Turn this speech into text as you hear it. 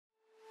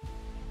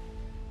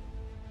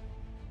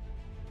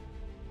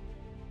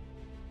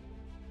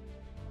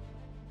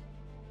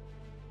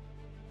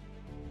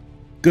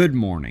Good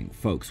morning,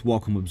 folks.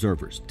 Welcome,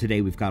 observers.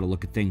 Today we've got a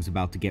look at things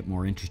about to get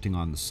more interesting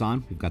on the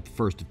sun. We've got the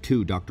first of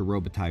two Dr.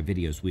 Robitaille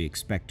videos we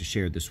expect to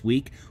share this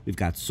week. We've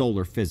got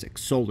solar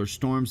physics, solar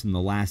storms, and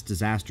the last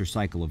disaster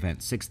cycle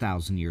event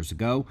 6,000 years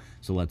ago.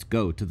 So let's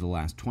go to the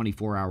last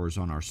 24 hours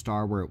on our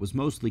star, where it was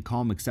mostly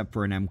calm except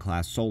for an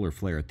M-class solar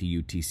flare at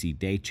the UTC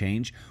day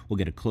change. We'll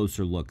get a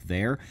closer look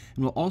there,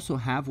 and we'll also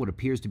have what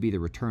appears to be the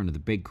return of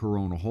the big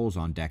coronal holes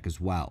on deck as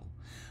well.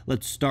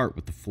 Let's start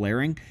with the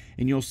flaring,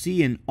 and you'll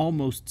see an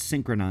almost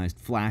synchronized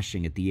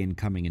flashing at the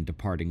incoming and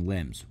departing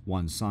limbs.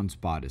 One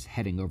sunspot is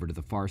heading over to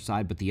the far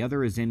side, but the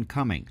other is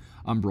incoming.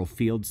 Umbral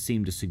fields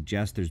seem to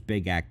suggest there's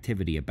big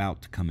activity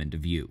about to come into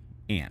view.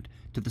 And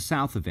to the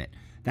south of it,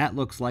 that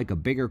looks like a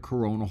bigger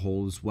coronal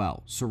hole as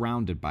well,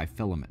 surrounded by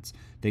filaments.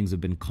 Things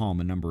have been calm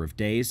a number of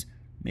days.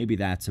 Maybe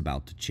that's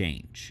about to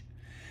change.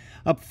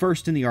 Up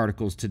first in the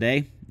articles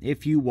today,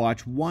 if you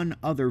watch one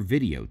other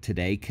video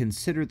today,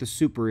 consider the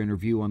super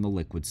interview on the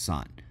liquid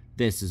sun.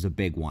 This is a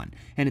big one,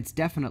 and it's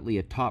definitely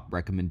a top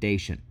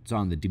recommendation. It's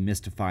on the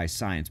Demystify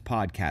Science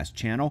podcast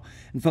channel,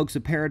 and folks, a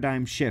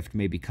paradigm shift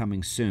may be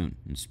coming soon.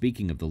 And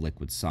speaking of the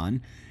liquid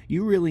sun,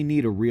 you really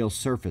need a real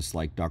surface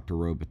like Dr.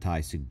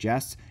 Robitaille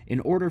suggests in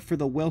order for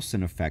the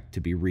Wilson effect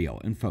to be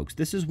real. And folks,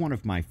 this is one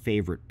of my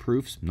favorite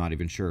proofs. I'm not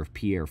even sure if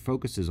Pierre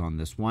focuses on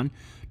this one.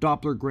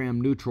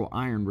 Doppler-Gram neutral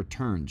iron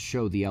returns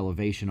show the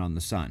elevation on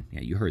the sun.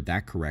 Yeah, you heard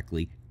that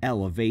correctly.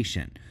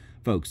 Elevation.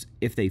 Folks,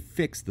 if they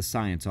fix the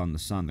science on the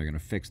sun, they're going to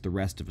fix the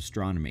rest of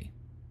astronomy.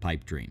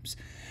 Pipe dreams.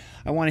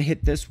 I want to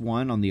hit this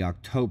one on the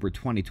October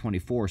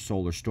 2024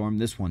 solar storm.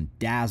 This one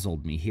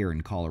dazzled me here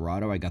in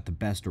Colorado. I got the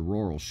best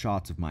auroral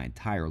shots of my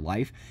entire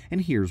life, and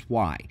here's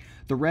why.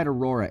 The red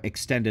aurora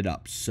extended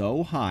up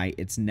so high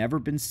it's never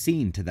been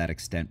seen to that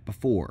extent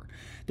before.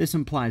 This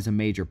implies a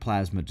major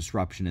plasma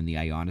disruption in the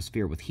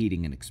ionosphere with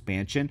heating and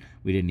expansion.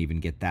 We didn't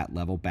even get that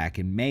level back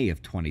in May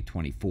of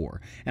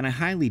 2024, and I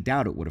highly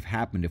doubt it would have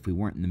happened if we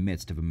weren't in the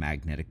midst of a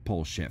magnetic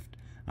pole shift.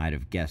 I'd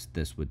have guessed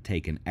this would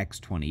take an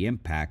X20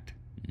 impact.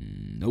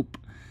 Nope.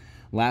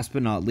 Last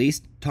but not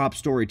least, top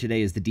story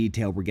today is the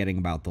detail we're getting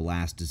about the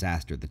last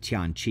disaster, the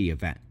Tianqi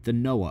event, the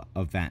NOAA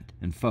event.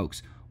 And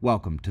folks,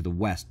 welcome to the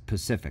West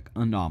Pacific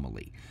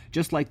anomaly.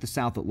 Just like the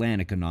South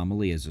Atlantic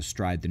anomaly is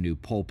astride the new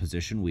pole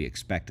position we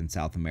expect in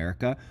South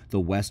America, the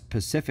West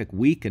Pacific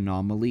weak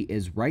anomaly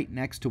is right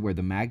next to where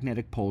the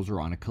magnetic poles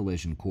are on a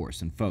collision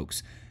course. And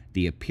folks,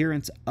 the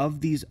appearance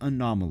of these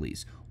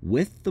anomalies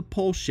with the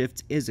pole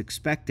shifts is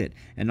expected,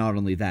 and not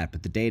only that,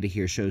 but the data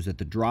here shows that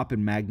the drop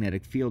in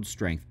magnetic field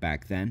strength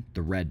back then,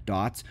 the red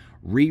dots,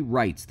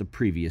 rewrites the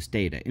previous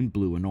data in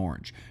blue and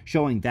orange,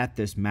 showing that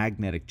this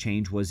magnetic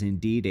change was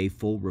indeed a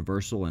full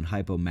reversal and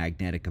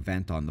hypomagnetic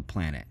event on the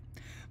planet.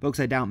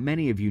 Folks, I doubt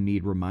many of you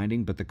need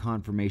reminding, but the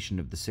confirmation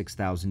of the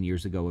 6,000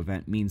 years ago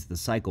event means the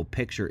cycle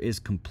picture is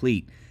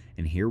complete,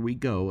 and here we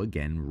go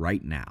again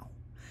right now.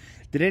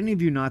 Did any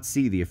of you not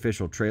see the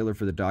official trailer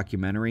for the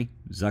documentary?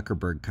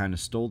 Zuckerberg kind of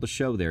stole the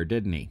show there,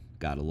 didn't he?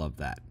 Gotta love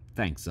that.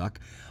 Thanks, Zuck.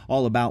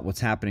 All about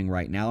what's happening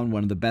right now, and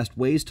one of the best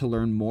ways to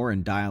learn more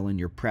and dial in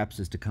your preps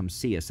is to come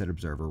see us at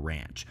Observer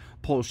Ranch.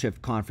 Pole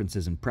shift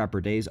conferences and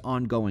prepper days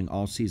ongoing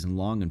all season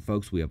long, and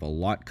folks, we have a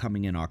lot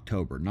coming in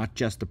October. Not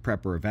just the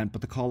prepper event,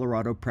 but the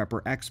Colorado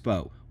Prepper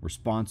Expo. We're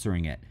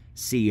sponsoring it.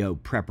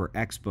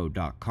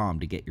 COPrepperExpo.com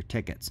to get your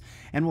tickets.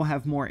 And we'll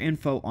have more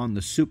info on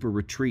the Super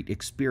Retreat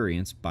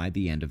experience by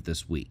the end of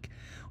this week.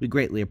 We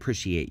greatly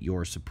appreciate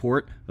your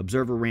support.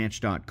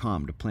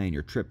 ObserverRanch.com to plan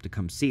your trip to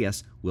come see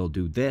us. We'll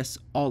do this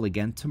all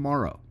again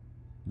tomorrow.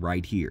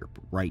 Right here,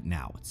 but right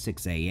now at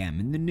 6 a.m.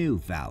 in the new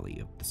Valley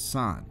of the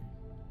Sun.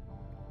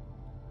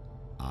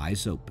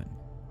 Eyes open.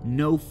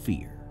 No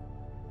fear.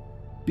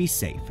 Be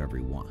safe,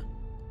 everyone.